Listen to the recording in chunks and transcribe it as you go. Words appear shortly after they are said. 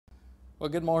Well,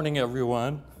 good morning,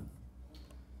 everyone.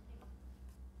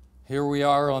 Here we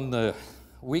are on the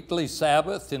weekly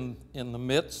Sabbath in the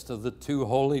midst of the two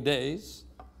holy days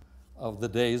of the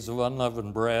days of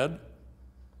unleavened bread.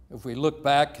 If we look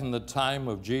back in the time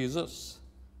of Jesus,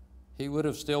 he would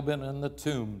have still been in the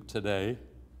tomb today,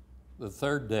 the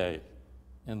third day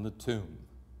in the tomb.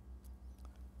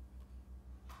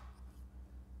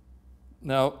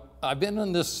 Now, I've been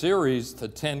in this series, the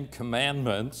 10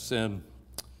 Commandments, and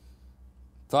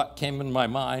thought came in my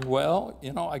mind, well,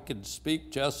 I could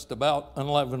speak just about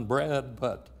unleavened bread,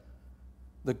 but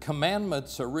the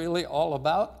commandments are really all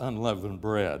about unleavened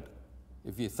bread,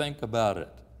 if you think about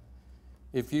it.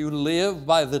 If you live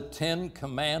by the 10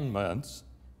 Commandments,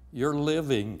 you're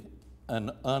living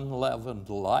an unleavened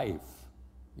life.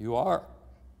 You are.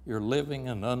 You're living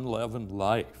an unleavened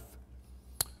life.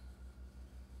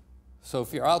 So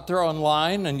if you're out there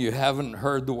online and you haven't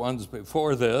heard the ones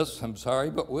before this, I'm sorry,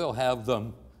 but we'll have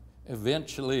them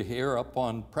eventually here up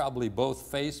on probably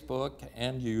both Facebook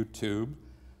and YouTube,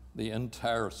 the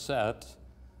entire set.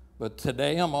 But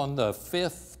today I'm on the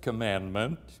 5th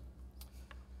commandment.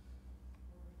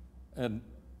 And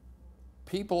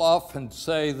people often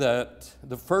say that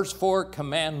the first 4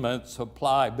 commandments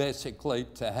apply basically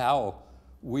to how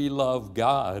we love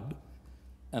God,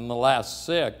 and the last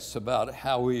 6 about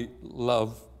how we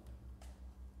love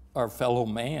our fellow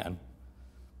man.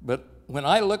 But when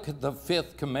I look at the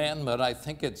 5th commandment, I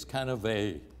think it's kind of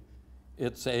a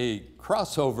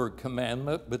crossover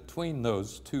commandment between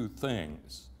those two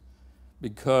things.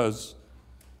 Because,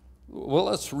 well,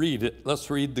 let's read it. Let's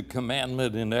read the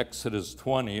commandment in Exodus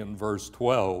 20 and verse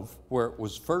 12, where it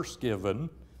was first given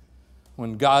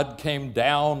when God came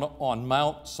down on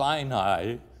Mount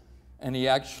Sinai and he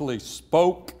actually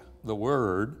spoke the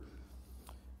word,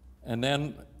 and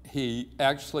then he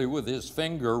actually with his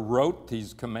finger wrote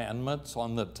these commandments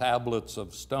on the tablets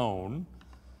of stone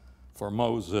for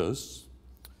Moses.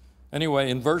 Anyway,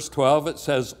 in verse 12 it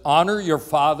says, "Honor your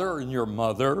father and your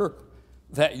mother,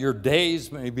 that your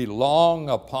days may be long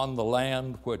upon the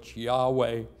land which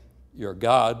Yahweh your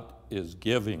God is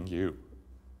giving you."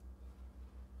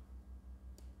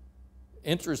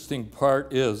 Interesting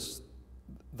part is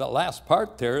the last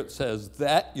part there. It says,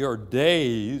 "that your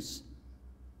days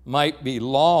might be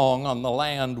long on the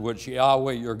land which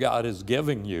Yahweh your God is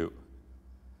giving you."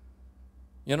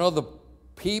 The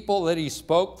people that he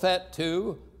spoke that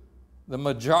to, the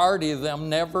majority of them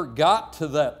never got to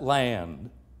that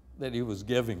land that he was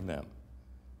giving them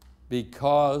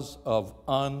because of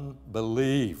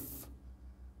unbelief.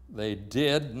 They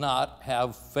did not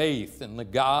have faith in the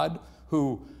God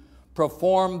who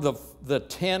performed the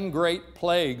 10 great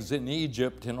plagues in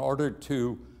Egypt in order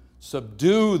to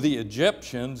subdue the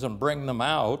Egyptians and bring them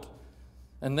out.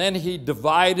 And then he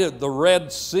divided the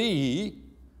Red Sea,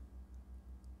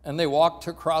 and they walked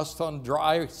across on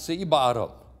dry sea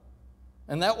bottom.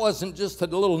 And that wasn't just a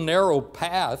little narrow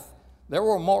path. There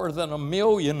were more than 1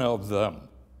 million of them.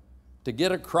 To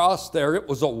get across there, it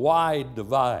was a wide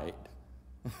divide.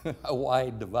 A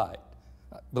wide divide,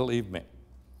 believe me.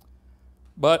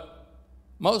 But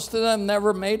most of them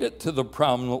never made it to the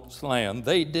promised land.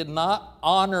 They did not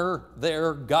honor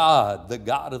their God, the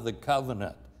God of the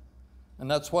covenant.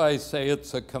 And that's why I say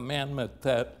it's a commandment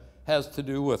that has to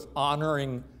do with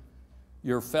honoring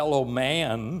your fellow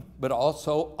man, but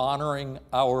also honoring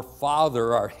our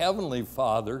Father, our Heavenly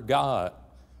Father, God.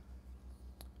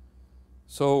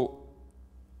 So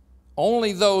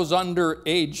only those under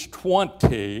age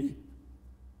 20,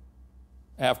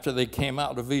 after they came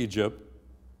out of Egypt,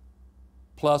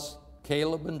 plus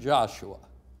Caleb and Joshua,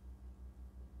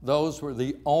 those were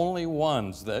the only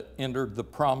ones that entered the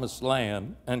promised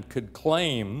land and could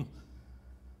claim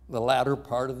the latter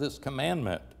part of this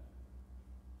commandment,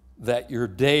 that your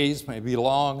days may be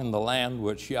long in the land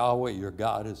which Yahweh your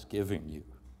God is giving you.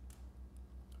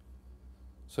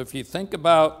 So if you think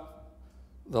about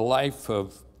the life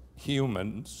of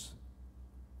humans,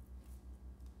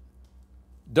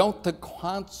 don't the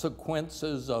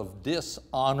consequences of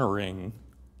dishonoring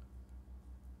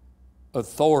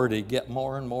authority get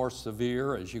more and more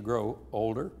severe as you grow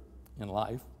older in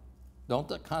life? Don't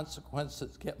the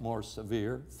consequences get more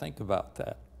severe? Think about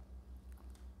that.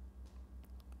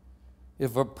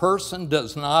 If a person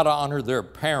does not honor their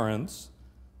parents,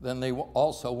 then they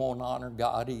also won't honor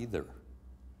God either.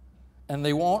 And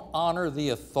they won't honor the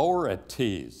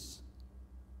authorities.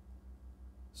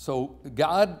 So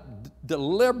God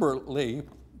deliberately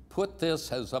put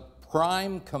this as a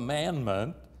prime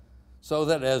commandment so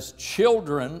that as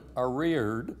children are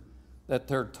reared, that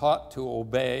they're taught to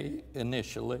obey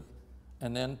initially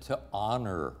and then to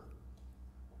honor.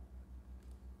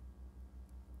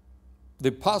 The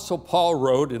Apostle Paul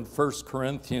wrote in 1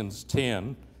 Corinthians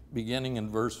 10, beginning in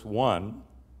verse 1,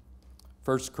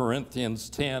 1 Corinthians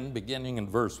 10, beginning in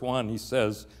verse 1, he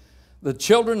says, "The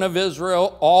children of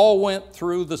Israel all went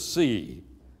through the sea.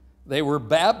 They were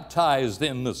baptized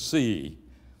in the sea.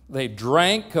 They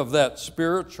drank of that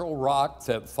spiritual rock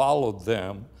that followed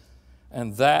them,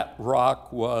 and that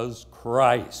rock was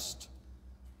Christ."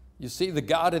 You see, the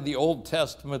God of the Old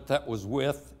Testament that was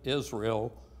with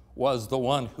Israel was the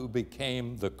one who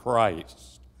became the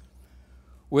Christ.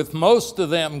 With most of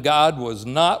them, God was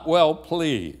not well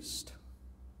pleased.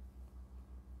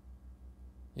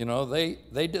 You know,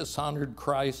 they dishonored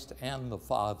Christ and the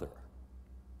Father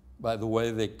by the way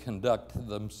they conducted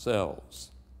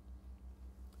themselves.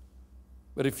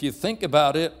 But if you think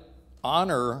about it,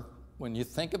 honor, when you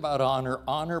think about honor,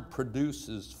 honor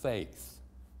produces faith.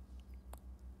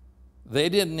 They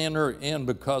didn't enter in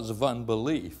because of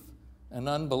unbelief. And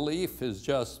unbelief is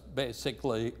just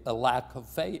basically a lack of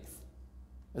faith.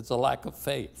 It's a lack of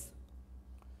faith.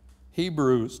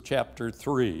 Hebrews chapter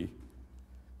 3,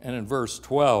 and in verse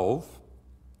 12,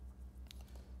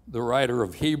 the writer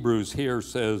of Hebrews here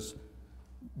says,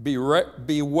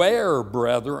 "Beware,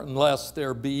 brethren, lest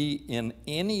there be in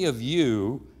any of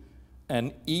you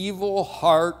an evil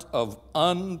heart of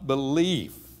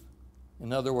unbelief."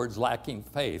 In other words, lacking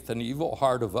faith, an evil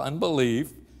heart of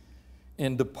unbelief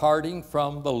in departing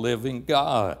from the living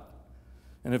God.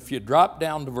 And if you drop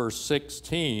down to verse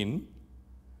 16,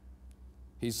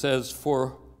 he says,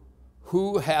 "For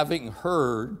who having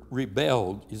heard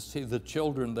rebelled." You see the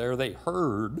children there, they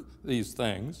heard these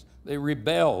things, they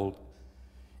rebelled.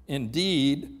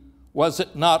 "Indeed, was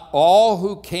it not all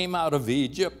who came out of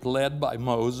Egypt led by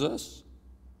Moses?"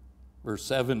 Verse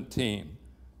 17,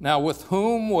 "Now with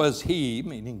whom was he,"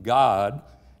 meaning God,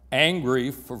 "angry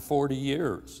for 40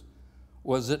 years?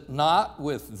 Was it not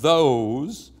with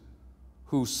those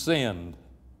who sinned,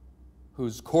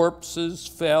 whose corpses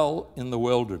fell in the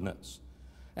wilderness?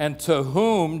 And to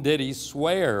whom did he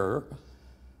swear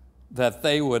that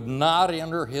they would not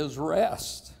enter his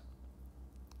rest?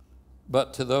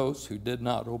 But to those who did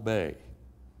not obey."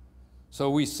 So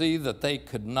we see that they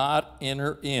could not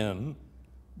enter in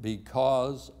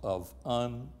because of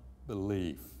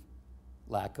unbelief,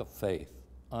 lack of faith,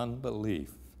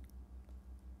 unbelief.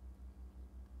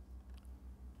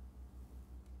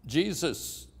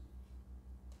 Jesus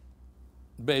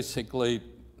basically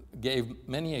gave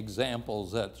many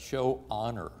examples that show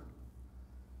honor.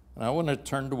 And I want to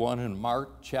turn to one in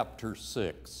Mark chapter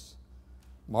 6.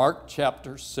 Mark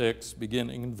chapter 6,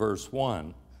 beginning in verse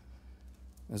 1.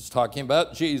 It's talking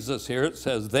about Jesus here. It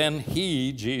says, "Then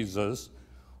he," Jesus,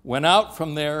 "went out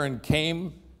from there and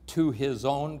came to his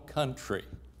own country,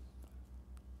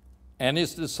 and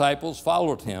his disciples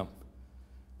followed him.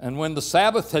 And when the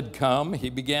Sabbath had come, he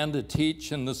began to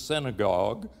teach in the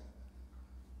synagogue."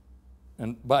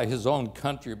 And by his own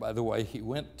country, by the way, he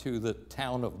went to the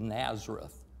town of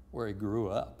Nazareth, where he grew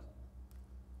up,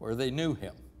 where they knew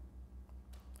him.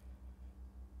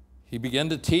 He began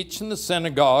to teach in the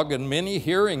synagogue, and many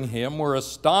hearing him were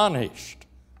astonished.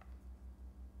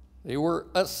 They were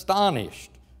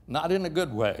astonished, not in a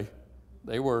good way.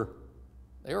 They were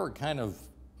kind of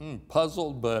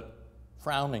puzzled, but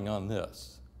frowning on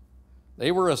this.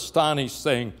 They were astonished,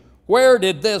 saying, "Where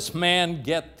did this man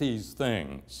get these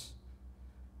things?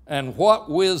 And what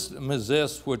wisdom is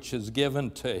this which is given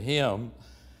to him,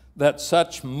 that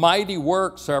such mighty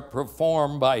works are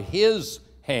performed by his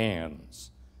hands?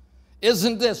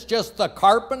 Isn't this just the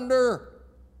carpenter?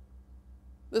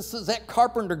 This is that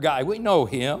carpenter guy. We know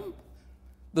him.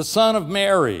 The son of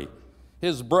Mary,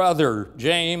 his brothers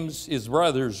James,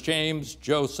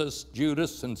 Joseph,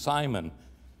 Judas, and Simon.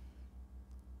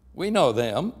 We know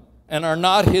them. And are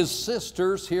not his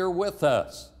sisters here with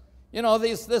us?" You know,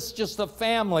 this is just a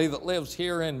family that lives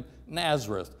here in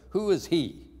Nazareth. Who is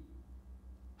he?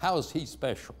 How is he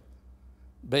special?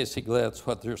 Basically, that's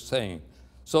what they're saying.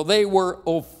 So they were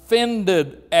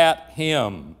offended at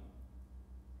him.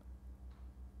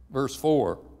 Verse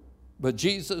 4, "But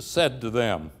Jesus said to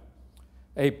them,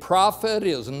 a prophet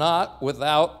is not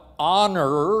without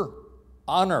honor."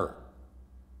 Honor.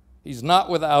 He's not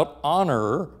without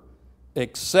honor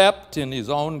except in his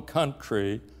own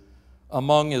country,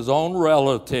 among his own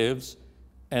relatives,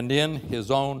 and in his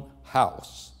own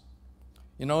house.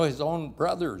 You know, his own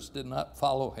brothers did not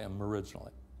follow him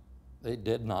originally. They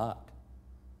did not.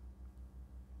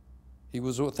 He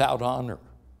was without honor,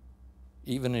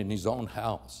 even in his own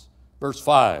house. Verse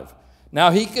 5,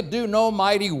 "Now he could do no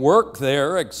mighty work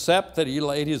there, except that he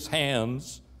laid his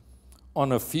hands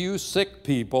on a few sick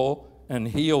people and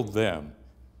healed them.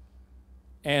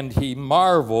 And he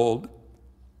marveled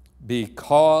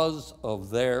because of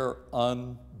their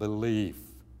unbelief.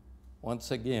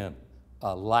 Once again,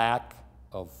 a lack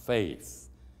of faith.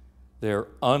 Their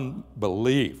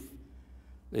unbelief.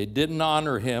 They didn't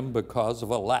honor him because of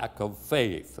a lack of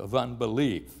faith, of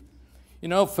unbelief. You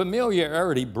know,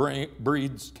 familiarity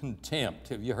breeds contempt.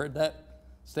 Have you heard that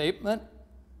statement?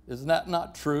 Isn't that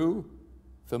not true?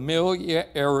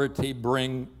 Familiarity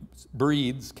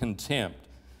breeds contempt.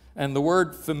 And the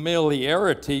word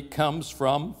familiarity comes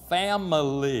from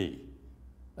family.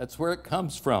 That's where it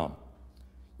comes from.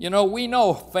 You know, we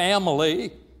know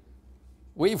family.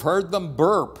 We've heard them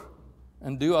burp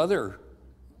and do other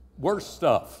worse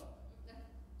stuff.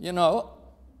 You know,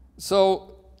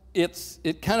 so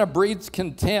it kind of breeds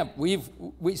contempt. We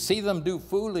see them do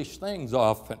foolish things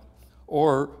often,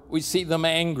 or we see them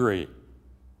angry.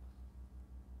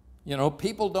 You know,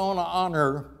 people don't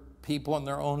honor people in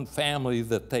their own family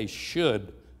that they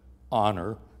should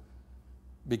honor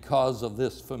because of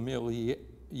this familiarity.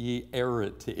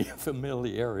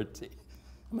 Familiarity.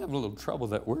 I'm having a little trouble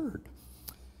with that word.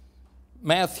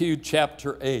 Matthew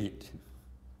chapter 8.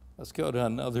 Let's go to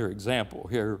another example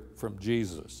here from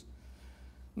Jesus.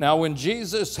 Now, when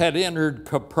Jesus had entered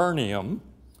Capernaum,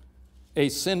 a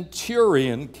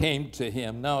centurion came to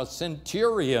him. Now, a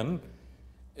centurion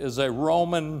is a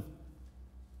Roman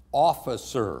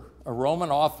officer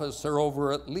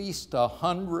over at least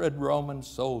 100 Roman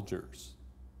soldiers,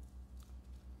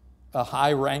 a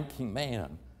high-ranking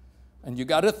man. And you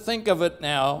got to think of it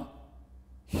now,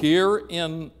 here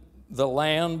in the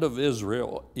land of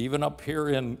Israel, even up here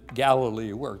in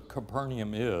Galilee where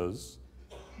Capernaum is,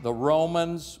 the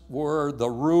Romans were the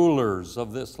rulers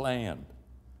of this land.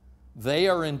 They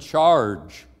are in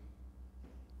charge.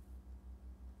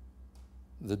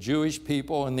 The Jewish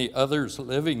people and the others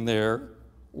living there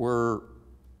were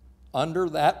under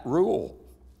that rule.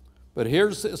 But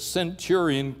here's this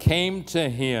centurion came to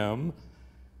him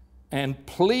and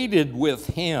pleaded with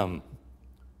him,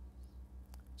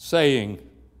 saying,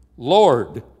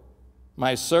 Lord,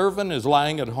 my servant is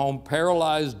lying at home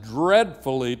paralyzed,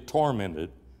 dreadfully tormented.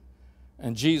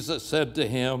 And Jesus said to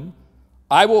him,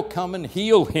 I will come and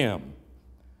heal him.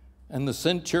 And the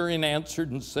centurion answered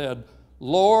and said,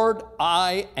 Lord,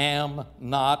 I am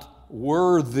not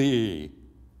worthy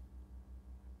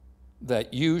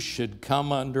that you should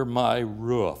come under my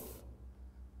roof.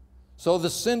 So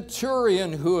the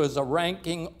centurion, who is a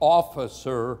ranking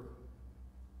officer,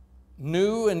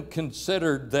 knew and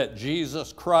considered that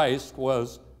Jesus Christ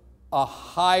was a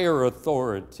higher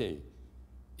authority.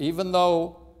 Even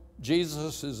though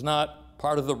Jesus is not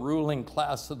part of the ruling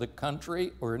class of the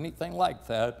country or anything like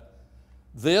that,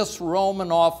 this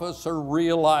Roman officer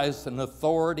realized an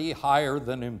authority higher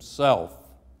than himself.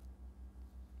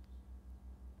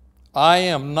 I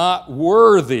am not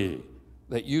worthy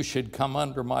that you should come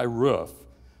under my roof,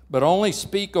 but only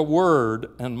speak a word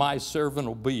and my servant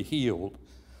will be healed.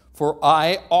 For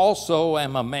I also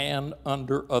am a man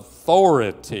under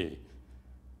authority.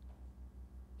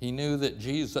 He knew that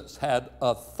Jesus had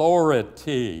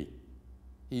authority.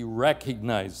 He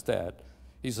recognized that.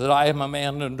 He said, I am a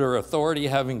man under authority,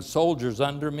 having soldiers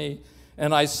under me,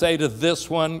 and I say to this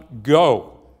one,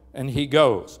 go, and he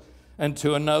goes, and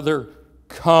to another,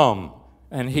 come,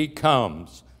 and he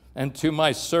comes, and to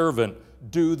my servant,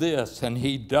 do this, and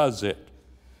he does it.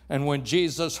 And when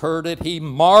Jesus heard it, he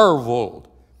marveled,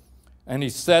 and he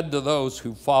said to those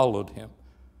who followed him,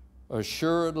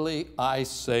 assuredly I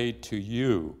say to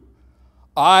you,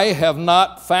 I have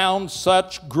not found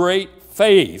such great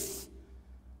faith,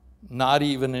 not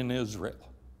even in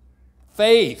Israel.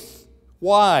 Faith.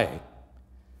 Why?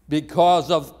 Because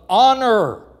of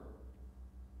honor.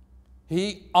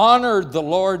 He honored the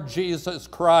Lord Jesus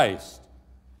Christ,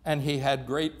 and he had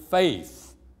great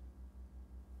faith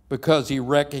because he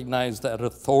recognized that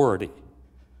authority.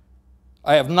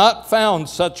 I have not found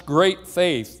such great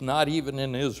faith, not even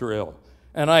in Israel.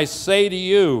 And I say to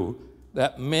you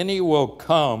that many will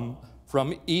come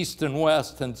from east and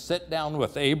west and sit down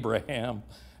with Abraham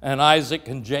and Isaac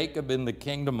and Jacob in the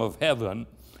kingdom of heaven.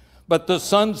 But the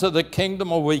sons of the kingdom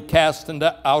will be cast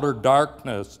into outer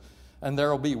darkness, and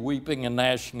there will be weeping and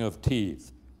gnashing of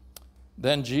teeth.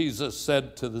 Then Jesus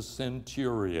said to the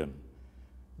centurion,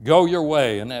 go your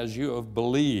way, and as you have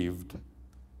believed,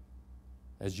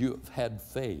 as you have had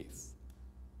faith,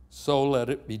 so let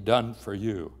it be done for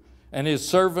you. And his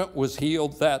servant was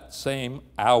healed that same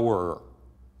hour.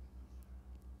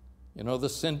 You know, the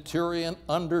centurion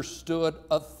understood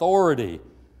authority.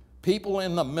 People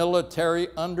in the military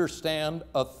understand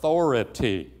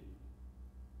authority.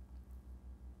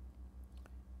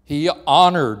 He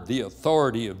honored the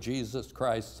authority of Jesus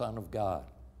Christ, Son of God.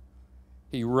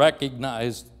 He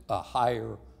recognized a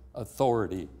higher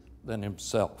authority than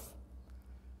himself.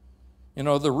 You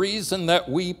know, the reason that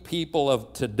we people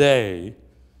of today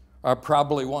are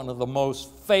probably one of the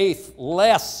most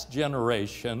faithless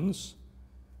generations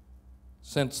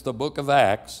since the book of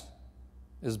Acts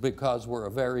is because we're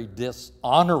a very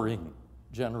dishonoring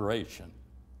generation.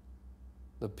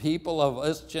 The people of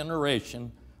this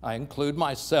generation, I include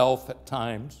myself at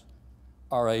times,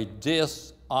 are a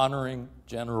dishonoring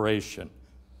generation.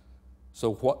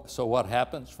 So what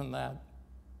happens from that?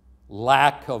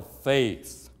 Lack of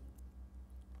faith.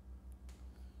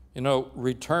 The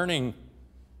returning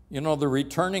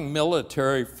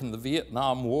military from the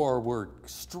Vietnam War were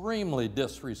extremely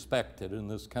disrespected in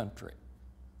this country.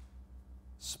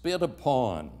 Spit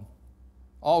upon,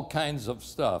 all kinds of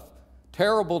stuff.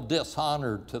 Terrible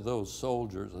dishonor to those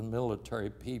soldiers and military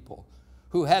people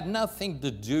who had nothing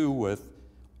to do with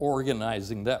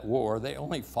organizing that war. They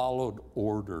only followed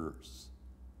orders.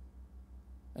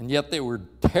 And yet they were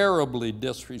terribly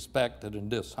disrespected and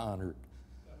dishonored.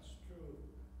 That's true.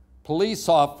 Police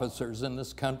officers in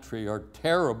this country are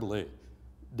terribly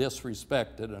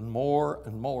disrespected, and more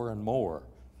and more and more.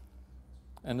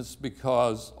 And it's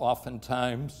because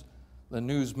oftentimes the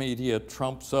news media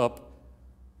trumps up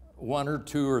one or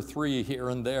two or three here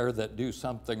and there that do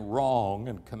something wrong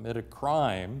and commit a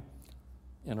crime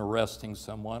in arresting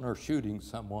someone or shooting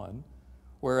someone,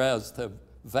 whereas the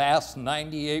vast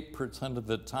 98% of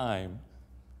the time,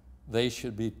 they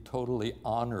should be totally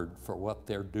honored for what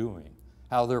they're doing,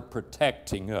 how they're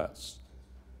protecting us.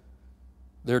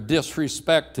 They're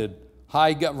disrespected.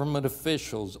 High government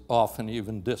officials often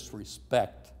even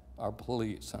disrespect our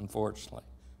police, unfortunately.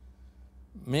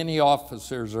 Many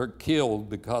officers are killed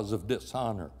because of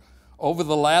dishonor. Over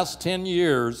the last 10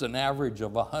 years, an average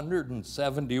of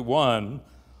 171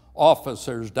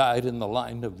 officers died in the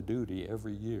line of duty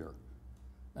every year.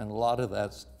 And a lot of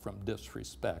that's from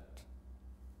disrespect.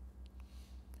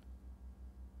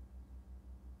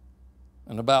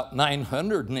 And about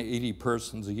 980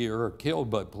 persons a year are killed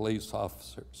by police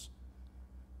officers.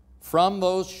 From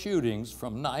those shootings,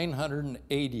 from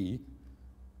 980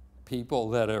 people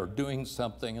that are doing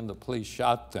something and the police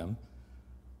shot them,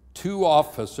 2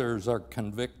 officers are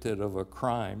convicted of a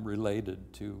crime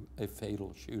related to a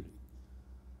fatal shooting.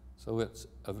 So it's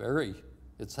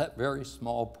that very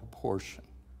small proportion.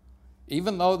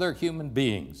 Even though they're human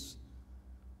beings,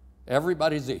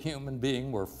 everybody's a human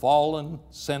being. We're fallen,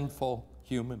 sinful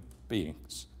human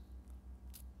beings.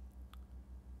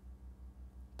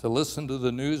 To listen to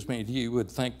the news media, you would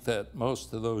think that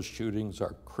most of those shootings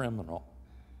are criminal.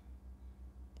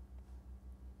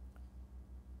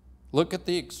 Look at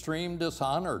the extreme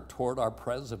dishonor toward our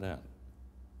president.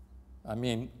 I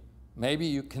mean, maybe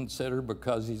you consider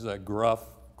because he's a gruff,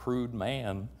 crude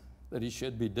man that he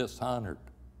should be dishonored.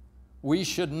 We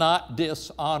should not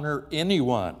dishonor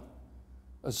anyone,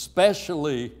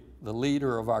 especially the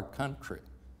leader of our country.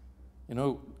 You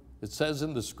know, it says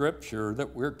in the scripture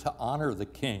that we're to honor the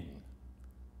king.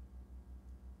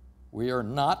 We are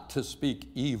not to speak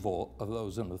evil of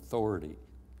those in authority.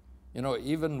 You know,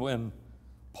 even when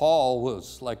Paul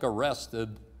was like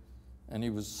arrested and he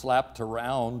was slapped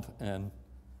around and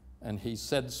he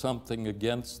said something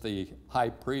against the high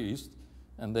priest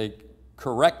and they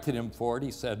corrected him for it,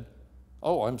 he said,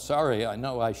 "Oh, I'm sorry, I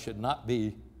know I should not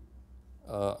be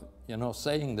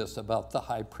saying this about the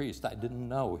high priest. I didn't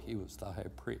know he was the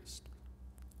high priest."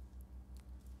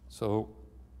 So,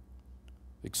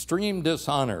 extreme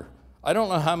dishonor. I don't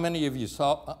know how many of you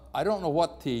saw, I don't know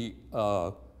what the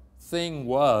thing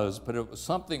was, but it was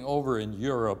something over in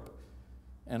Europe,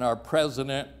 and our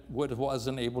president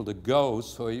wasn't able to go,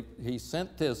 so he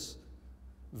sent this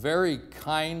very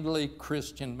kindly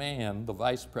Christian man, the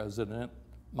vice president,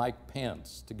 Mike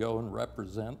Pence, to go and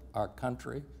represent our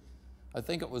country. I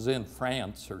think it was in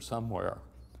France or somewhere.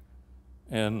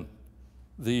 And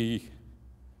the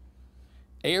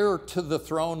heir to the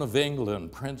throne of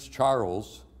England, Prince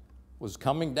Charles, was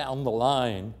coming down the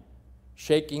line,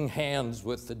 shaking hands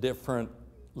with the different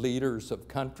leaders of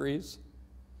countries.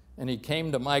 And he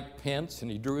came to Mike Pence and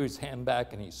he drew his hand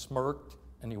back and he smirked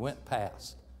and he went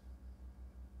past.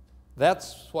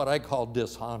 That's what I call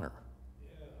dishonor.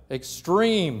 Yeah.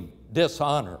 Extreme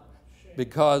dishonor.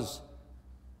 Because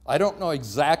I don't know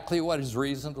exactly what his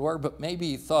reasons were, but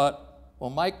maybe he thought, well,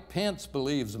 Mike Pence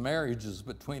believes marriage is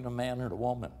between a man and a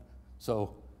woman.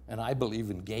 So, and I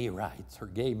believe in gay rights or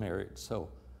gay marriage, so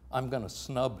I'm going to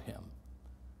snub him.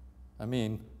 I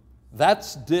mean,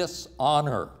 that's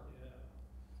dishonor. Yeah.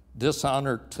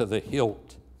 Dishonor to the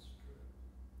hilt.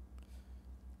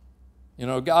 You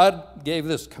know, God gave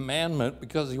this commandment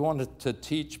because he wanted to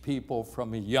teach people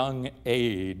from a young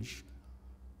age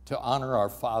to honor our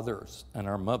fathers and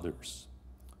our mothers,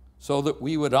 so that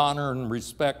we would honor and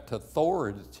respect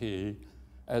authority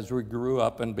as we grew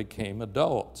up and became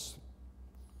adults.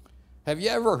 Have you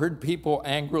ever heard people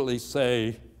angrily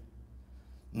say,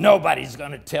 "Nobody's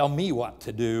going to tell me what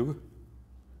to do"?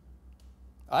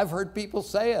 I've heard people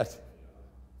say it.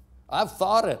 I've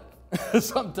thought it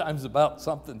sometimes about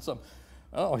something.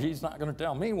 Oh, he's not going to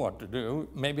tell me what to do.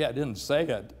 Maybe I didn't say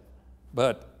it,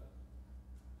 but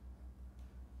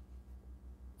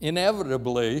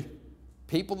inevitably,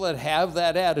 people that have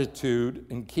that attitude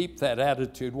and keep that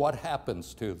attitude, what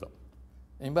happens to them?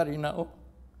 Anybody know?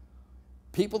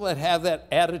 People that have that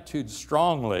attitude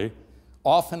strongly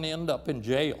often end up in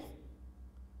jail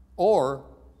or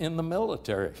in the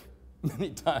military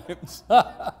many times.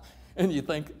 And you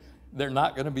think they're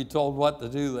not going to be told what to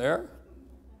do there?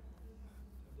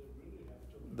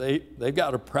 They've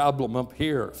got a problem up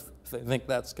here if they think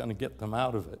that's going to get them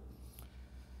out of it.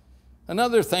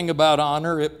 Another thing about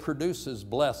honor, it produces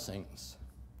blessings.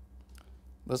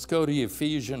 Let's go to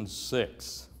Ephesians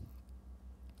 6.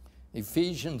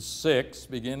 Ephesians 6,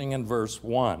 beginning in verse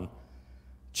 1.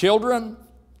 Children,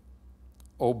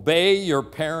 obey your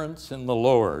parents in the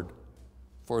Lord,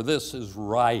 for this is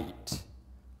right.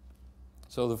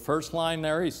 So the first line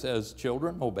there, he says,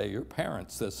 children, obey your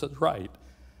parents. This is right.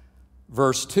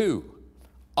 Verse 2,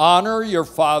 honor your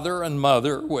father and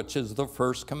mother, which is the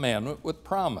first commandment with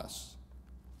promise.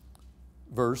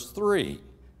 Verse 3,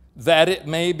 that it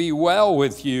may be well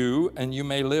with you and you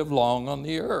may live long on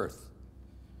the earth.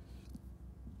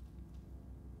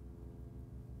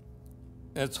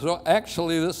 And so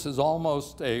actually this is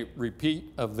almost a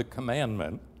repeat of the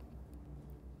commandment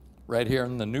right here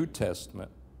in the New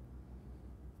Testament.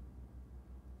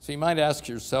 So you might ask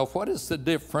yourself, what is the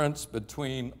difference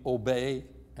between obey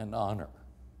and honor?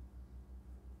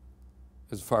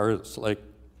 As far as like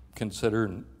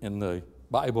considered in the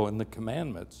Bible, in the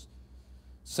commandments.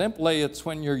 Simply, it's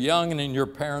when you're young and in your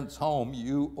parents' home,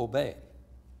 you obey.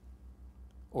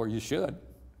 Or you should.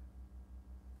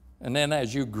 And then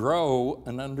as you grow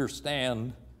and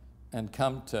understand and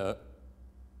come to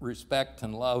respect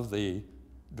and love the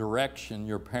direction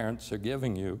your parents are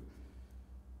giving you,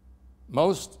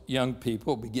 most young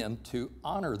people begin to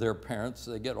honor their parents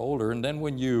as they get older. And then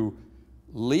when you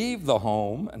leave the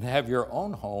home and have your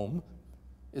own home,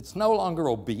 it's no longer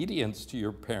obedience to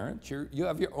your parents. You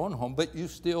have your own home, but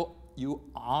you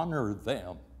honor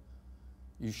them.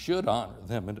 You should honor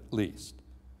them at least.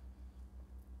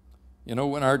 You know,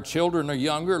 when our children are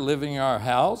younger, living in our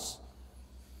house,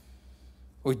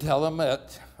 we tell them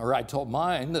that, or I told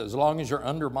mine, that as long as you're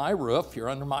under my roof, you're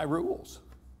under my rules.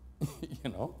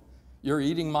 You know, you're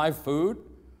eating my food,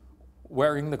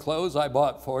 wearing the clothes I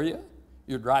bought for you,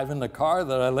 you're driving the car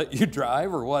that I let you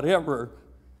drive or whatever,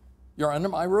 you're under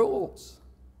my rules.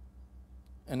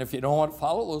 And if you don't want to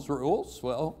follow those rules,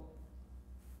 well,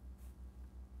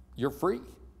 you're free.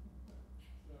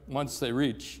 Once they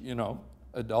reach, you know,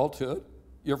 adulthood,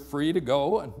 you're free to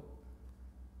go and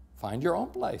find your own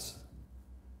place.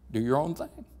 Do your own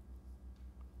thing.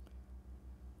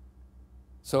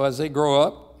 So as they grow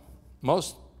up,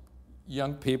 most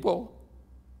young people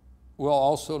will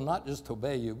also not just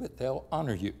obey you, but they'll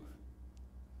honor you.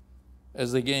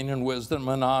 As they gain in wisdom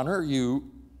and honor, you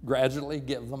gradually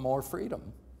give them more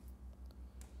freedom.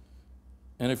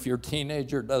 And if your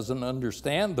teenager doesn't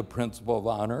understand the principle of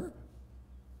honor,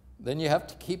 then you have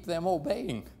to keep them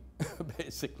obeying,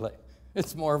 basically.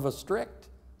 It's more of a strict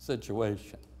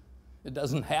situation. It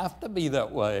doesn't have to be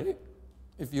that way.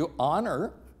 If you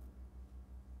honor,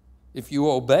 if you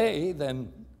obey,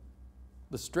 then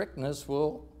the strictness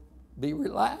will be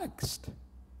relaxed.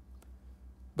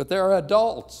 But there are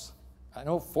adults, I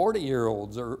know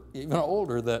 40-year-olds or even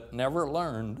older, that never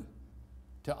learned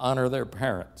to honor their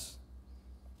parents.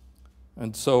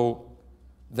 And so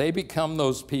they become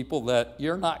those people that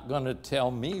you're not going to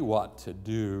tell me what to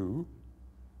do.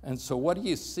 And so what do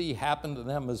you see happen to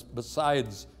them is,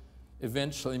 besides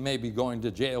eventually maybe going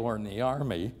to jail or in the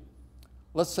army,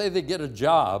 let's say they get a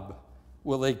job.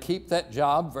 Will they keep that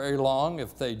job very long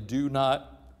if they do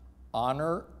not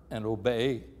honor and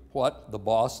obey what the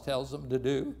boss tells them to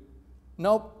do?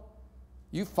 Nope.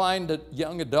 You find that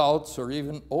young adults or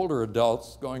even older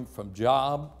adults going from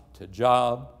job to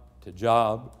job to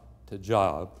job to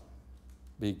job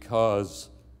because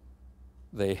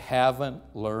they haven't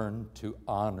learned to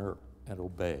honor and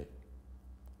obey.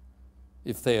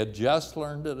 If they had just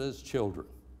learned it as children,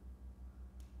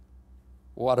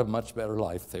 what a much better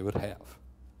life they would have.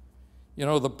 You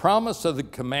know, the promise of the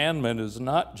commandment is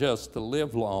not just to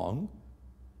live long,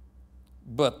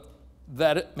 but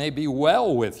that it may be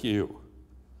well with you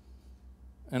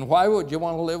And why would you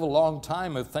want to live a long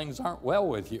time if things aren't well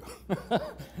with you?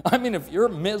 I mean, if you're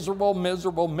miserable,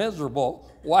 miserable, miserable,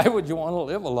 why would you want to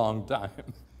live a long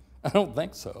time? I don't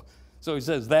think so. So he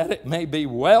says, that it may be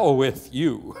well with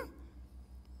you.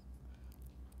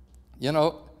 You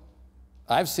know,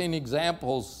 I've seen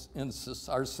examples in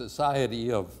our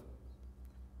society of,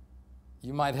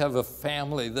 you might have a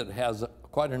family that has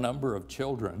quite a number of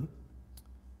children,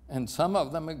 and some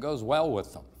of them it goes well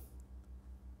with them.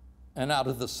 And out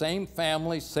of the same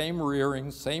family, same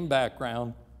rearing, same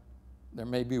background, there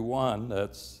may be one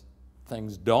that's,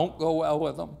 things don't go well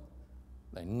with them.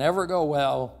 They never go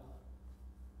well.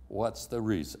 What's the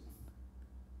reason?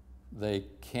 They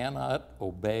cannot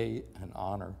obey and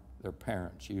honor their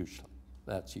parents usually.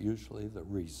 That's usually the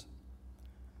reason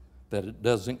that it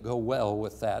doesn't go well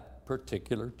with that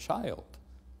particular child.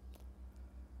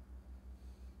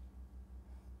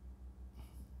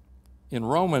 In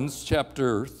Romans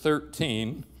chapter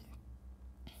 13,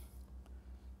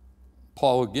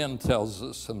 Paul again tells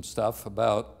us some stuff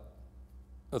about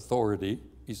authority.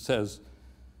 He says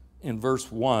in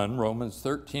verse 1, Romans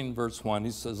 13, verse 1,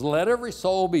 he says, "Let every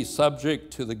soul be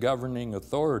subject to the governing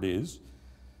authorities,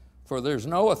 for there's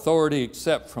no authority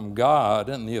except from God,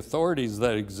 and the authorities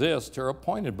that exist are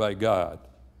appointed by God.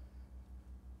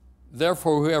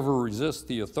 Therefore, whoever resists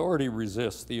the authority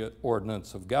resists the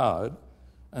ordinance of God,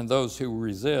 and those who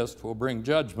resist will bring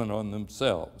judgment on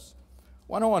themselves."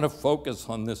 What I want to focus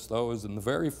on this, though, is in the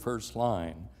very first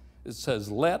line. It says,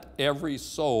 "Let every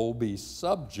soul be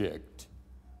subject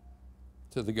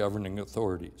to the governing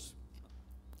authorities."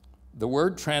 The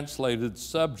word translated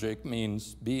subject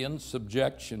means be in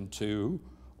subjection to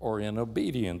or in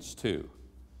obedience to.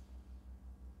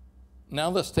 Now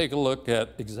let's take a look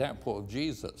at example of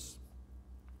Jesus.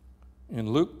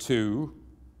 In Luke 2,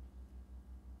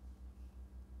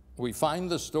 we find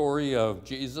the story of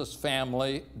Jesus'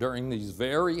 family during these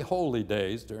very holy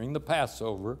days, during the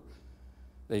Passover.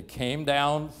 They came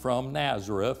down from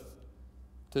Nazareth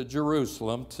to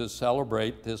Jerusalem to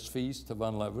celebrate this feast of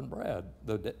unleavened bread,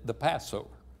 the Passover.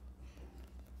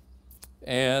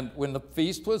 And when the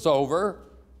feast was over,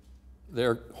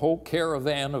 their whole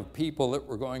caravan of people that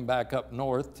were going back up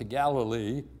north to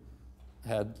Galilee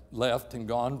had left and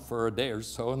gone for a day or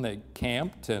so, and they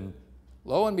camped, and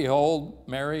lo and behold,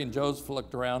 Mary and Joseph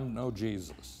looked around, no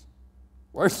Jesus.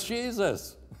 Where's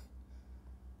Jesus?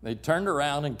 They turned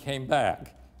around and came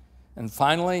back. And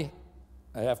finally,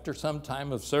 after some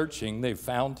time of searching, they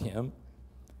found him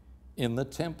in the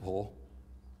temple.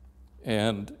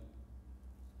 And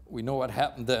we know what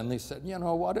happened then. They said, you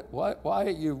know,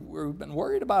 we've been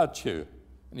worried about you.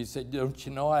 And he said, don't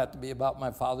you know I have to be about my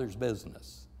Father's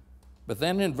business? But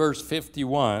then in verse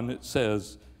 51, it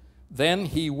says, "Then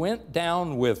he went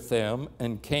down with them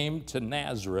and came to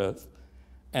Nazareth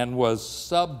and was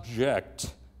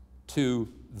subject to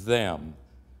them."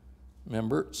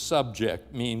 Remember,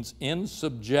 subject means in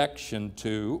subjection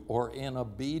to or in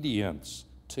obedience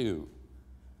to.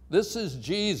 This is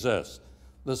Jesus,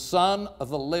 the Son of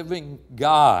the living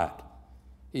God.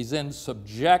 He's in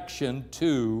subjection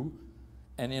to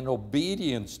and in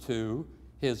obedience to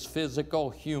his physical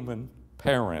human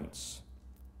parents.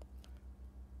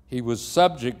 He was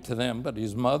subject to them, but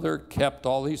his mother kept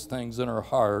all these things in her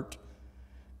heart.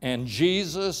 And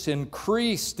Jesus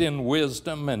increased in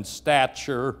wisdom and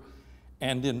stature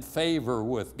and in favor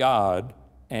with God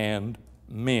and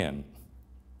men.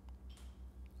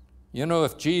 You know,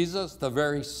 if Jesus, the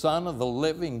very Son of the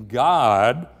living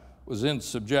God, was in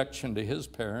subjection to his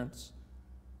parents,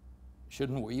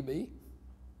 shouldn't we be?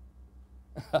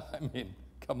 I mean,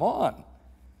 come on.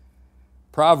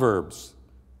 Proverbs.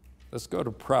 Let's go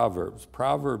to Proverbs.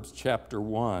 Proverbs chapter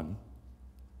 1,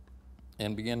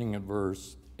 and beginning in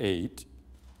verse 8,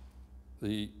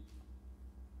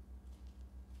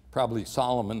 probably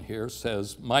Solomon here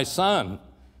says, "My son,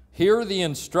 hear the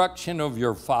instruction of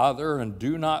your father, and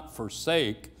do not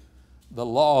forsake the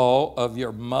law of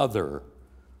your mother,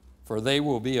 for they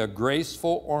will be a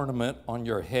graceful ornament on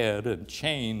your head and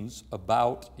chains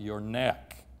about your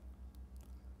neck."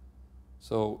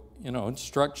 So, you know,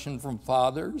 instruction from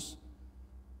fathers,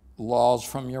 laws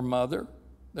from your mother,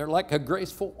 they're like a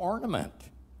graceful ornament.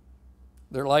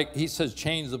 They're like, he says,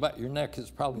 chains about your neck is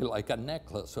probably like a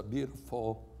necklace, a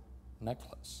beautiful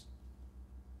necklace.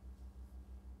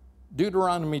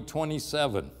 Deuteronomy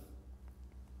 27.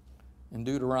 In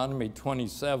Deuteronomy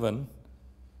 27,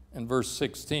 in verse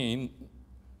 16,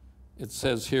 it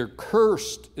says here,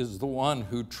 "Cursed is the one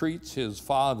who treats his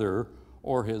father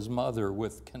or his mother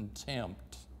with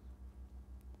contempt."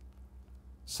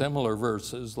 Similar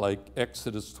verses like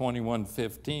Exodus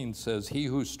 21:15 says, "He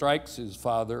who strikes his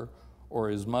father or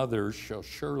his mother shall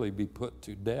surely be put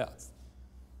to death.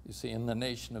 You see, in the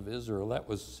nation of Israel, that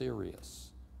was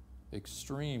serious,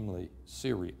 extremely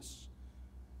serious.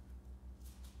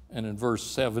 And in verse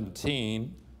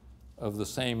 17 of the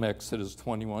same Exodus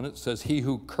 21, it says, he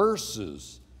who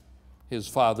curses his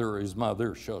father or his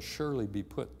mother shall surely be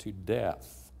put to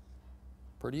death.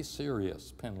 Pretty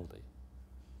serious penalty.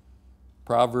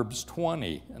 Proverbs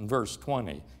 20 and verse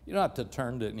 20. You don't have to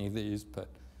turn to any of these, but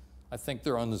I think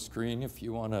they're on the screen. If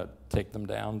you want to take them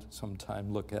down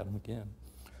sometime, look at them again.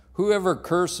 Whoever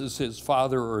curses his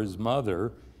father or his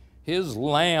mother, his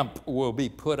lamp will be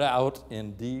put out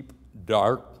in deep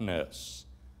darkness.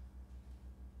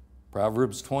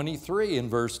 Proverbs 23 and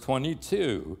verse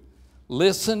 22.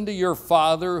 Listen to your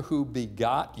father who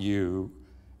begot you,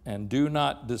 and do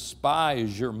not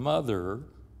despise your mother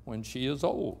when she is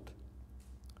old.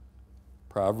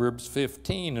 Proverbs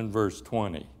 15 and verse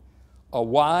 20. A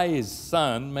wise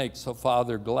son makes a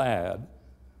father glad,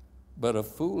 but a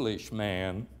foolish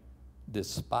man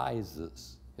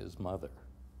despises his mother.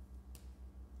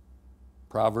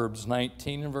 Proverbs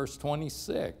 19 and verse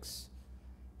 26.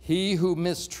 He who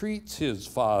mistreats his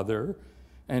father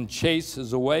and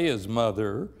chases away his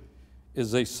mother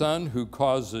is a son who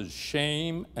causes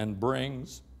shame and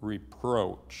brings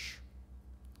reproach.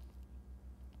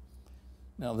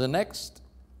 Now the next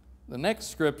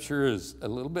scripture is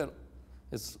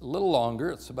it's a little longer.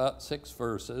 It's about 6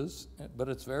 verses, but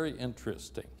it's very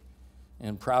interesting.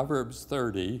 In Proverbs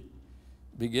 30,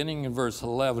 beginning in verse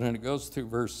 11, and it goes through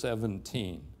verse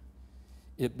 17.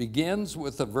 It begins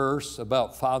with a verse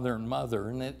about father and mother,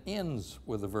 and it ends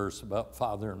with a verse about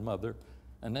father and mother,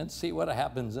 and then see what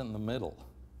happens in the middle.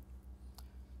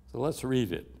 So let's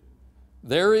read it.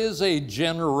 There is a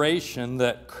generation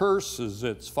that curses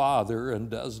its father and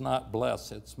does not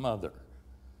bless its mother.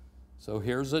 So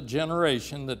here's a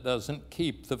generation that doesn't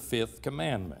keep the 5th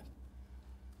commandment.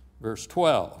 Verse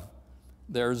 12,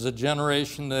 there's a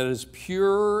generation that is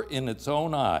pure in its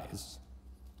own eyes.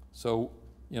 So,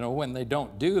 when they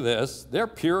don't do this, they're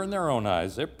pure in their own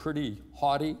eyes. They're pretty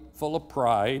haughty, full of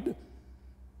pride,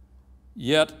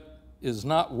 yet is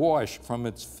not washed from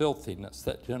its filthiness.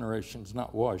 That generation's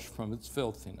not washed from its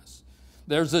filthiness.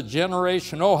 There's a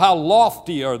generation, oh, how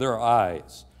lofty are their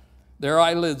eyes. Their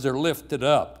eyelids are lifted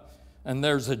up. And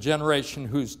there's a generation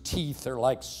whose teeth are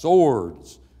like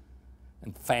swords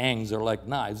and fangs are like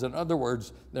knives. In other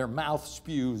words, their mouth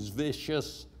spews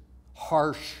vicious,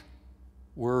 harsh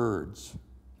words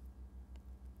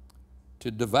to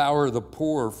devour the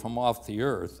poor from off the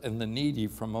earth and the needy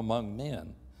from among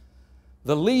men.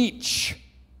 The leech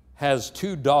has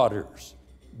 2 daughters,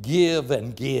 give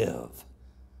and give.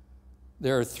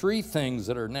 There are 3 things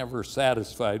that are never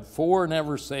satisfied. 4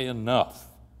 never say enough.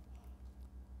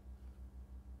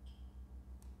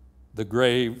 The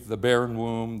grave, the barren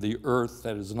womb, the earth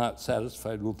that is not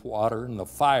satisfied with water, and the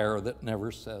fire that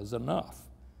never says enough.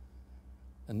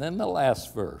 And then the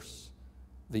last verse.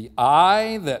 The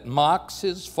eye that mocks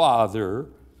his father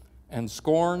and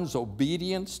scorns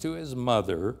obedience to his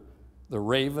mother, the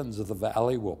ravens of the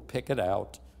valley will pick it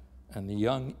out, and the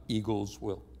young eagles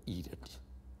will eat it.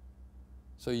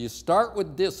 So you start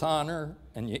with dishonor,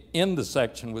 and you end the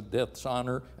section with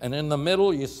dishonor, and in the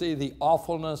middle you see the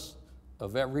awfulness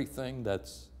of everything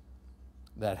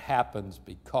that happens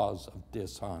because of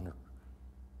dishonor.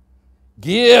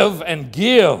 Give and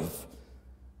give.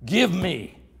 Give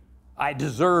me. I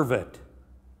deserve it.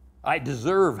 I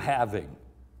deserve having.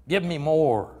 Give me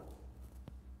more.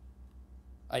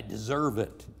 I deserve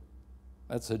it.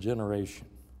 That's a generation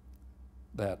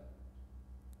that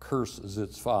curses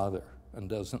its father and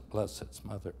doesn't bless its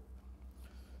mother.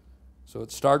 So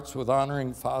it starts with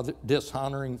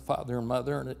dishonoring father and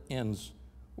mother, and it ends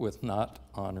with not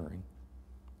honoring.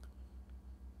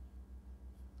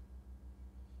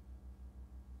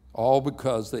 All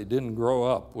because they didn't grow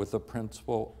up with the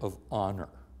principle of honor.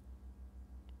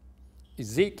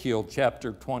 Ezekiel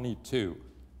chapter 22.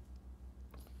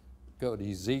 Go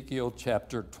to Ezekiel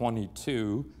chapter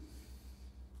 22,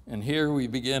 and here we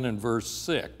begin in verse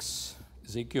 6.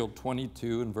 Ezekiel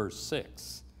 22 and verse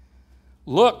 6.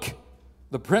 Look,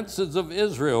 the princes of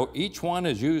Israel, each one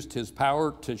has used his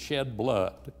power to shed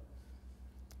blood.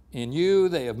 In you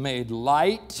they have made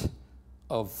light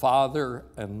of father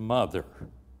and mother.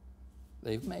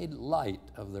 They've made light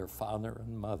of their father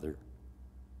and mother.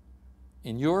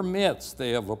 In your midst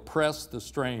they have oppressed the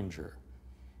stranger.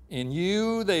 In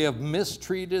you they have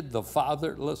mistreated the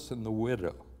fatherless and the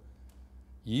widow.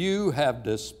 You have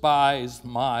despised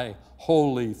my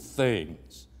holy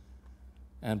things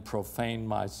and profaned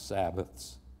my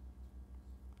Sabbaths.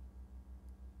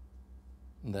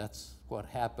 And that's what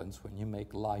happens when you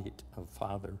make light of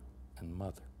father and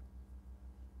mother.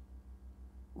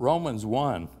 Romans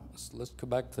 1, let's go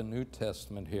back to the New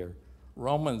Testament here.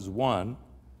 Romans 1,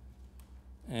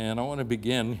 and I want to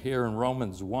begin here in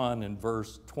Romans 1 in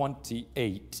verse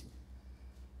 28.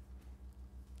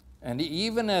 And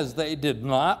even as they did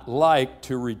not like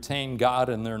to retain God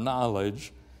in their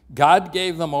knowledge, God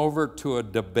gave them over to a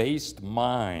debased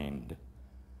mind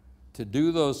to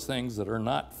do those things that are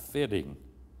not fitting,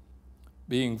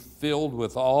 being filled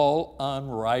with all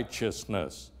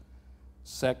unrighteousness,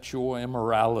 sexual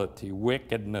immorality,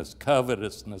 wickedness,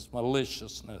 covetousness,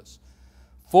 maliciousness,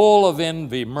 full of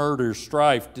envy, murder,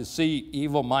 strife, deceit,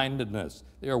 evil-mindedness.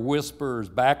 They are whisperers,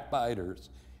 backbiters,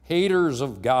 haters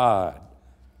of God,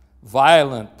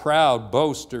 violent, proud,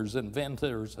 boasters,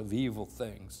 inventors of evil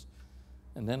things.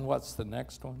 And then what's the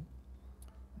next one?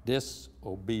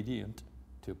 Disobedient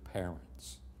to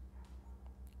parents.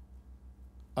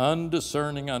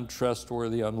 Undiscerning,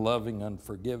 untrustworthy, unloving,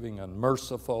 unforgiving,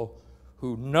 unmerciful,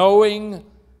 who knowing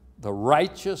the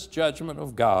righteous judgment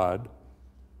of God,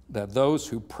 that those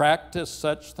who practice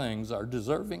such things are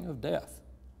deserving of death.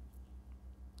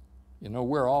 You know,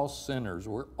 we're all sinners.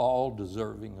 We're all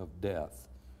deserving of death.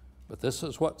 But this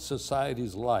is what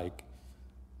society's like,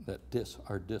 that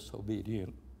are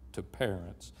disobedient to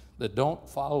parents, that don't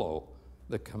follow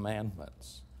the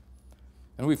commandments.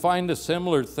 And we find a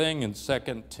similar thing in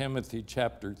 2 Timothy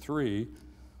chapter 3.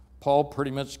 Paul pretty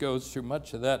much goes through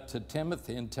much of that to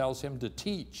Timothy and tells him to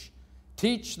teach.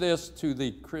 Teach this to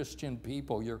the Christian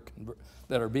people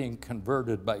that are being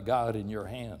converted by God in your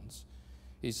hands.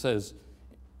 He says,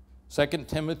 2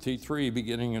 Timothy 3,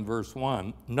 beginning in verse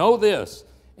 1, know this,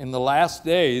 in the last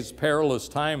days perilous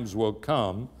times will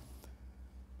come,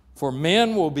 for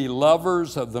men will be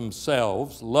lovers of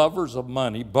themselves, lovers of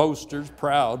money, boasters,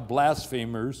 proud,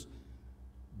 blasphemers,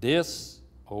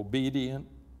 disobedient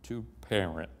to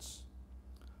parents,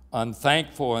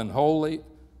 unthankful, unholy,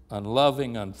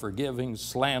 unloving, unforgiving,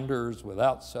 slanderers,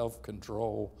 without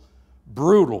self-control,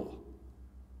 brutal,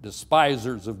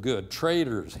 despisers of good,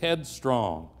 traitors,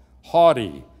 headstrong,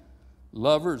 haughty,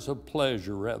 lovers of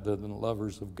pleasure rather than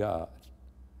lovers of God,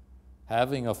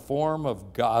 having a form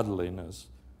of godliness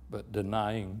but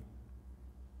denying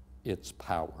its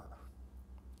power.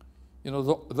 You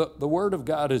know, the Word of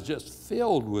God is just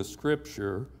filled with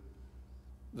Scripture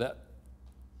that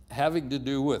having to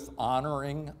do with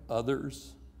honoring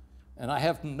others. And I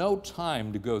have no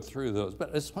time to go through those, but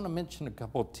I just want to mention a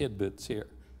couple of tidbits here.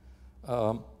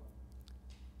 How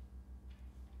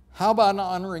about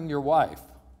honoring your wife,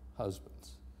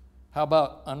 husbands? How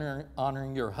about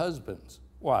honoring your husbands,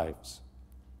 wives?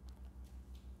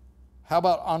 How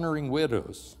about honoring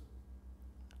widows?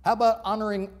 How about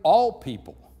honoring all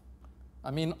people?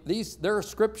 I mean, there are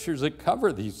scriptures that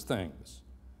cover these things.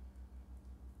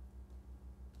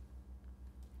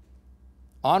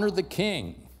 Honor the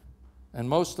king, and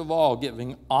most of all,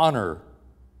 giving honor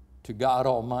to God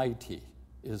Almighty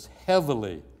is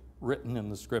heavily written in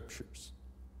the scriptures.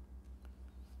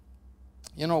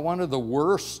 You know, one of the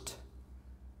worst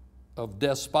of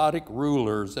despotic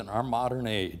rulers in our modern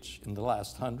age in the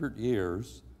last 100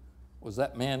 years was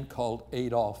that man called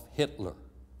Adolf Hitler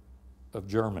of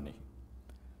Germany.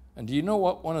 And do you know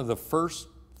what one of the first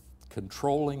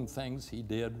controlling things he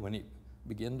did when he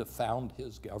began to found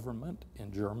his government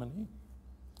in Germany?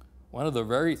 One of the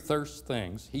very first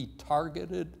things, he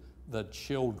targeted the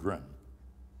children.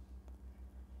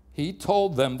 He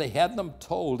told them, they had them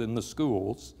told in the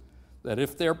schools, that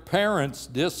if their parents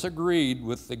disagreed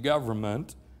with the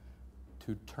government,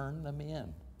 to turn them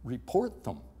in, report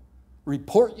them.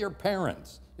 Report your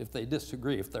parents if they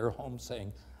disagree, if they're home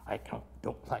saying, I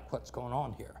don't like what's going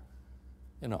on here.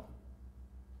 You know,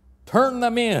 turn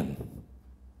them in.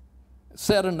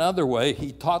 Said another way,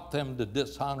 he taught them to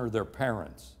dishonor their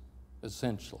parents,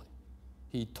 essentially.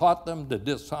 He taught them to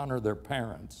dishonor their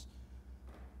parents.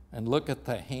 And look at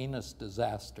the heinous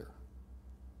disaster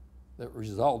that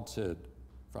resulted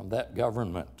from that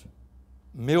government.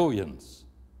 Millions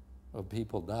of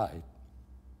people died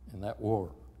in that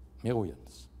war.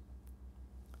 Millions.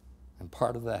 And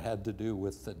part of that had to do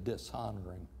with the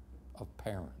dishonoring of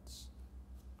parents.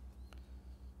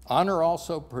 Honor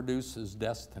also produces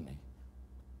destiny.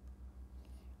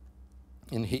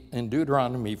 In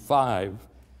Deuteronomy 5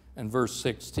 and verse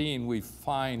 16, we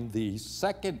find the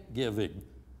second giving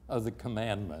of the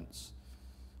commandments.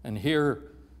 And here,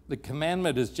 the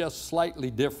commandment is just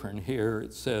slightly different here.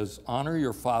 It says, honor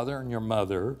your father and your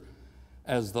mother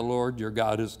as the Lord your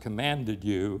God has commanded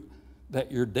you,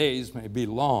 that your days may be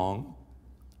long.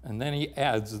 And then he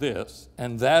adds this,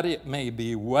 and that it may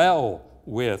be well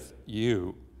with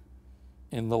you,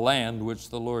 in the land which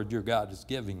the Lord your God is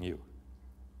giving you,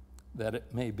 that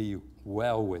it may be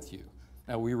well with you.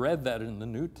 Now, we read that in the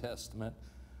New Testament,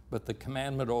 but the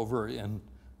commandment over in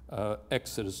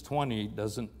Exodus 20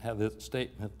 doesn't have the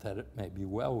statement that it may be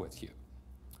well with you.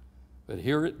 But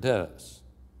here it does.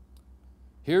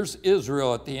 Here's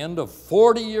Israel at the end of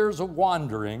 40 years of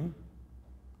wandering.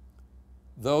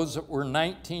 Those that were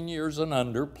 19 years and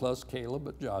under, plus Caleb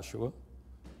and Joshua,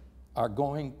 are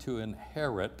going to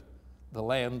inherit the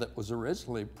land that was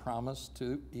originally promised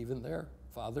to even their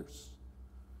fathers.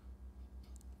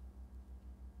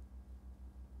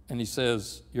 And he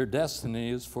says, your destiny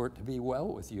is for it to be well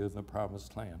with you in the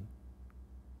promised land.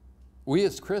 We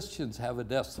as Christians have a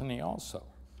destiny also.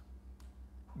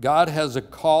 God has a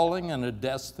calling and a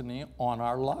destiny on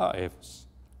our lives,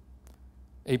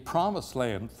 a promised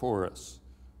land for us.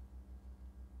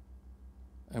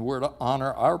 And we're to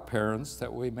honor our parents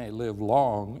that we may live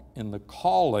long in the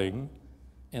calling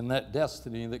in that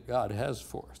destiny that God has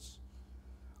for us.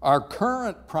 Our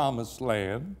current promised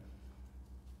land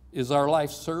is our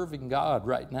life serving God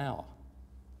right now.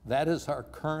 That is our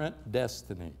current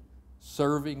destiny,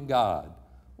 serving God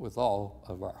with all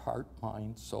of our heart,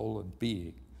 mind, soul, and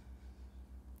being.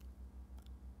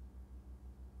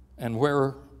 And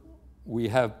where we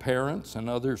have parents and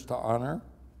others to honor,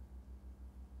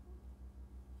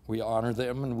 we honor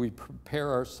them and we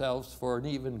prepare ourselves for an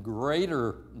even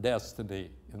greater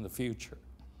destiny in the future.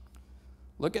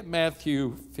 Look at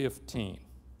Matthew 15.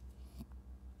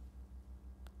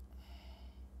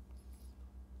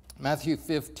 Matthew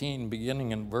 15,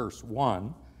 beginning in verse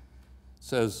 1,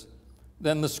 says,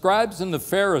 then the scribes and the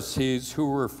Pharisees who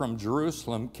were from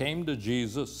Jerusalem came to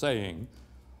Jesus, saying,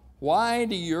 why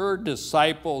do your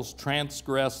disciples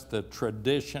transgress the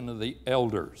tradition of the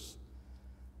elders?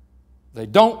 They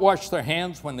don't wash their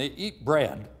hands when they eat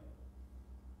bread.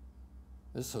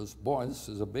 This is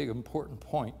a big important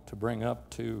point to bring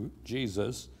up to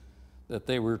Jesus, that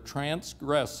they were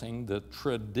transgressing the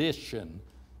tradition.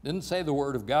 Didn't say the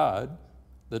word of God,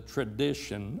 the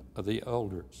tradition of the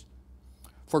elders.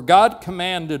 For God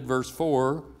commanded, verse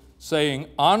 4, saying,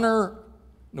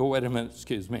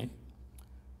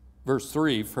 Verse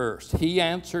 3 first. He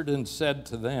answered and said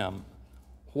to them,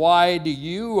 why do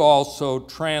you also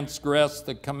transgress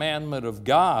the commandment of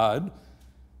God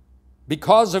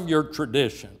because of your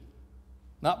tradition?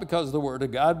 Not because of the word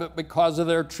of God, but because of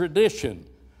their tradition.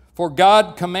 For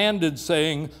God commanded,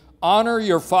 saying, honor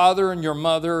your father and your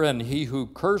mother, and he who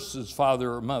curses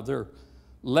father or mother,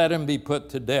 let him be put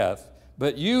to death.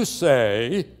 But you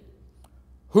say,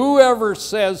 whoever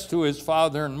says to his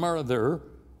father and mother,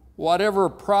 whatever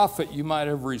profit you might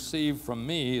have received from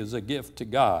me is a gift to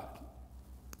God,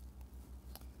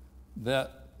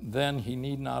 that then he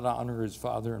need not honor his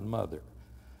father and mother.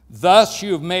 Thus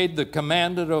you have made the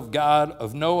commandment of God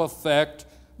of no effect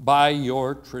by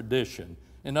your tradition.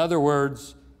 In other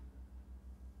words,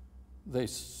 they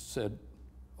said,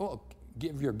 oh,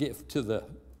 give your gift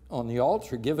on the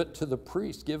altar, give it to the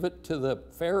priest, give it to the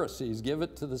Pharisees, give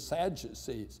it to the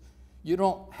Sadducees. You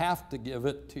don't have to give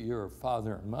it to your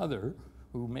father and mother,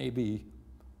 who may be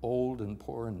old and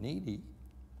poor and needy.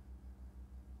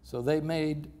 So they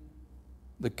made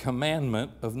the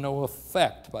commandment of no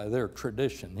effect by their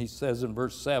tradition. He says in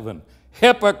verse 7,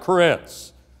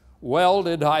 hypocrites! Well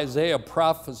did Isaiah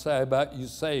prophesy about you,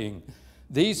 saying,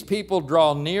 these people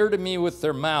draw near to me with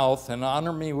their mouth and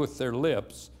honor me with their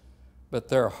lips, but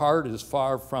their heart is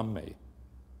far from me.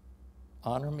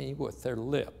 Honor me with their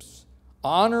lips.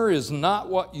 Honor is not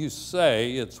what you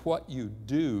say, it's what you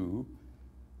do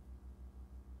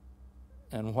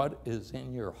and what is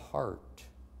in your heart.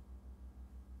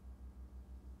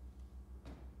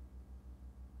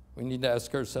 We need to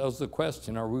ask ourselves the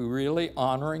question, are we really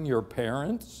honoring your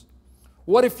parents?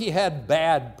 What if you had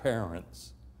bad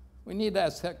parents? We need to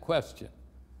ask that question.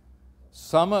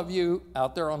 Some of you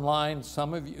out there online,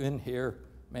 some of you in here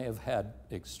may have had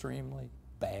extremely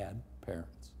bad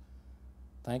parents.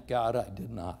 Thank God I did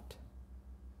not.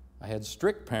 I had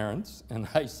strict parents, and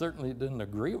I certainly didn't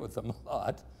agree with them a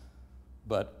lot,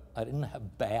 but I didn't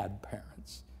have bad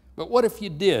parents. But what if you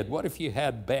did? What if you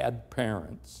had bad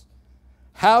parents?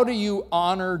 How do you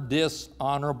honor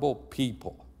dishonorable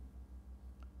people?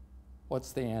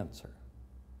 What's the answer?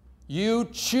 You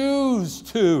choose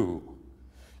to.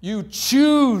 You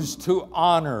choose to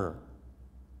honor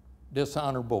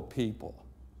dishonorable people.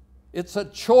 It's a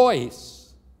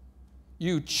choice.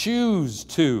 You choose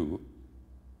to.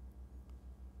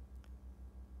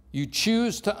 You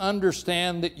choose to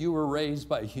understand that you were raised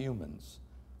by humans,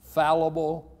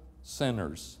 fallible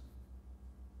sinners.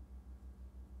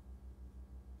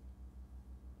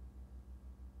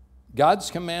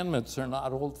 God's commandments are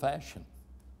not old-fashioned.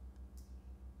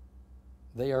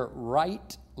 They are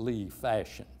rightly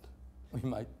fashioned, we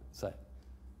might say.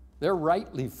 They're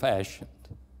rightly fashioned.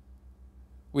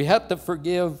 We have to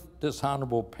forgive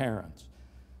dishonorable parents.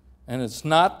 And it's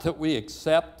not that we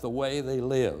accept the way they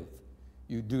live.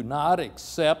 You do not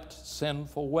accept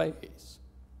sinful ways,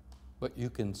 but you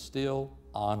can still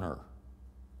honor.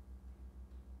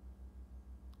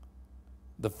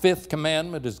 The fifth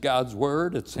commandment is God's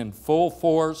word. It's in full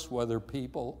force whether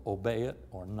people obey it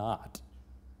or not.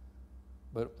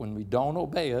 But when we don't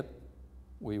obey it,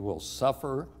 we will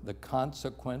suffer the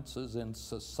consequences in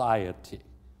society.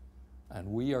 And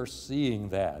we are seeing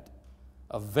that.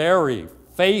 A very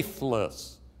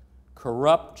faithless,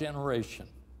 corrupt generation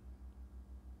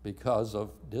because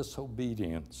of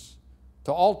disobedience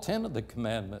to all 10 of the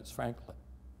commandments, frankly,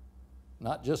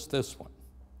 not just this one.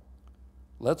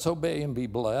 Let's obey and be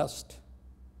blessed.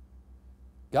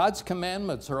 God's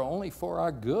commandments are only for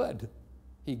our good.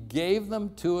 He gave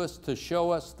them to us to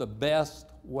show us the best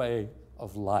way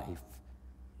of life.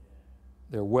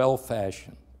 They're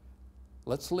well-fashioned.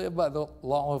 Let's live by the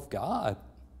law of God.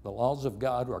 The laws of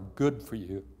God are good for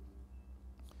you.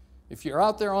 If you're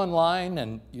out there online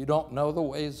and you don't know the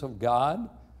ways of God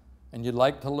and you'd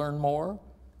like to learn more,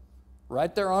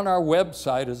 right there on our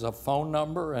website is a phone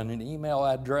number and an email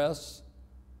address.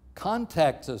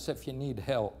 Contact us if you need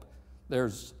help.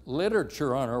 There's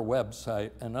literature on our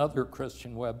website and other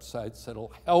Christian websites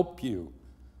that'll help you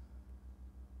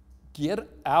get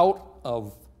out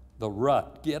of the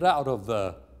rut, get out of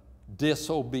the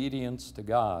disobedience to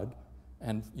God,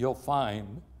 and you'll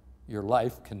find your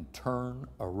life can turn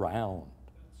around.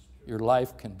 Your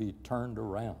life can be turned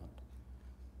around.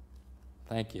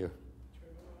 Thank you.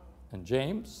 And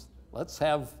James, let's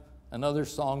have another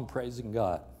song praising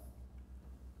God.